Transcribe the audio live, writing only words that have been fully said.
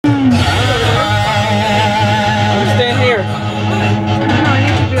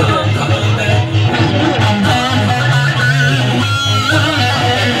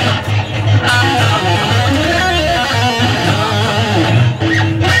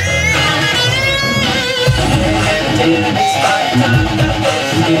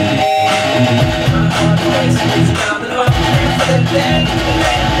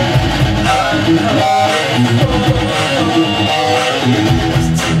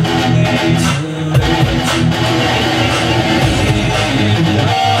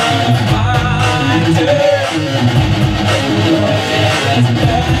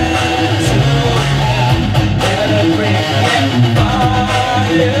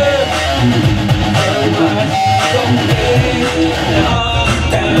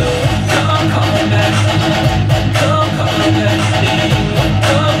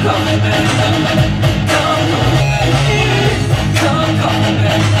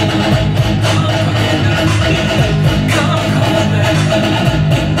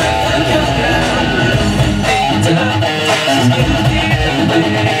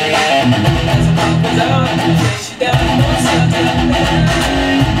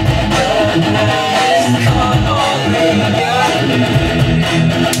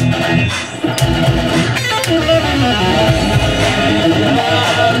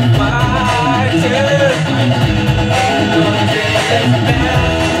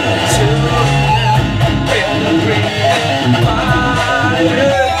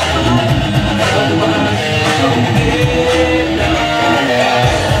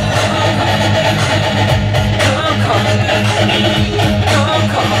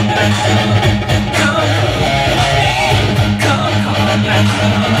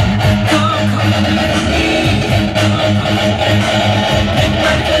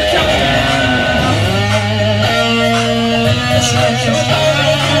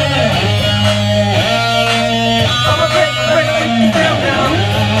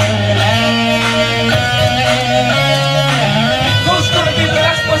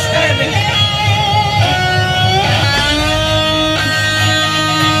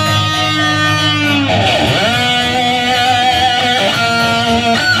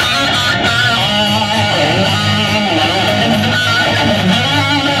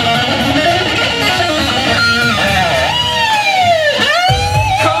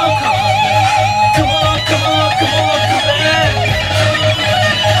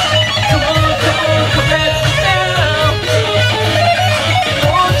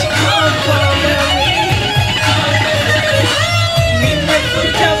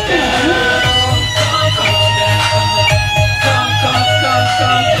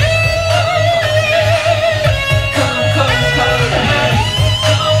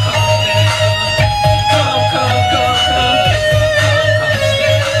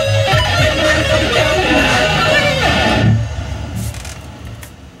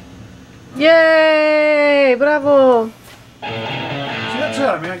Yay! Bravo! So that's it.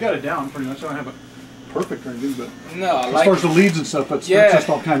 I mean, I got it down pretty much. I don't have it perfect or anything, but no, I as like far as the leads and stuff, that's just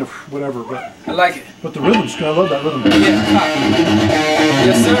all kind of whatever. But I like it. But the rhythm's good. I love that rhythm. Yeah.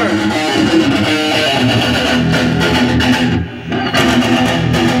 Yes,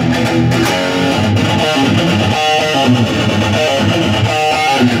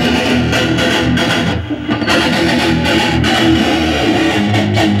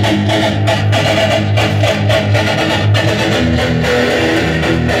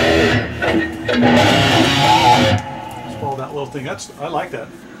 Follow that little thing. I like that.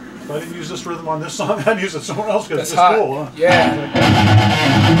 If I didn't use this rhythm on this song, I'd use it somewhere else because it's hot. cool, huh? Yeah.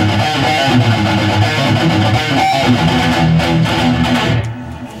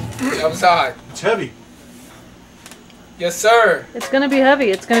 That was hot. It's heavy. Yes, sir. It's going to be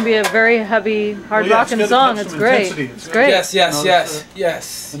heavy. It's going to be a very heavy, hard rocking song. It's great. It's great. Yes, yes, yes,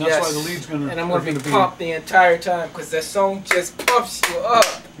 yes. And that's why the lead's going to. And I'm going to be pumped the entire time because that song just pumps you up.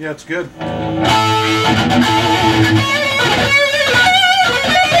 Yeah, it's good.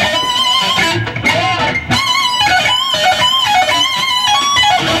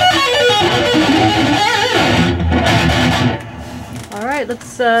 All right,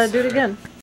 let's do it again.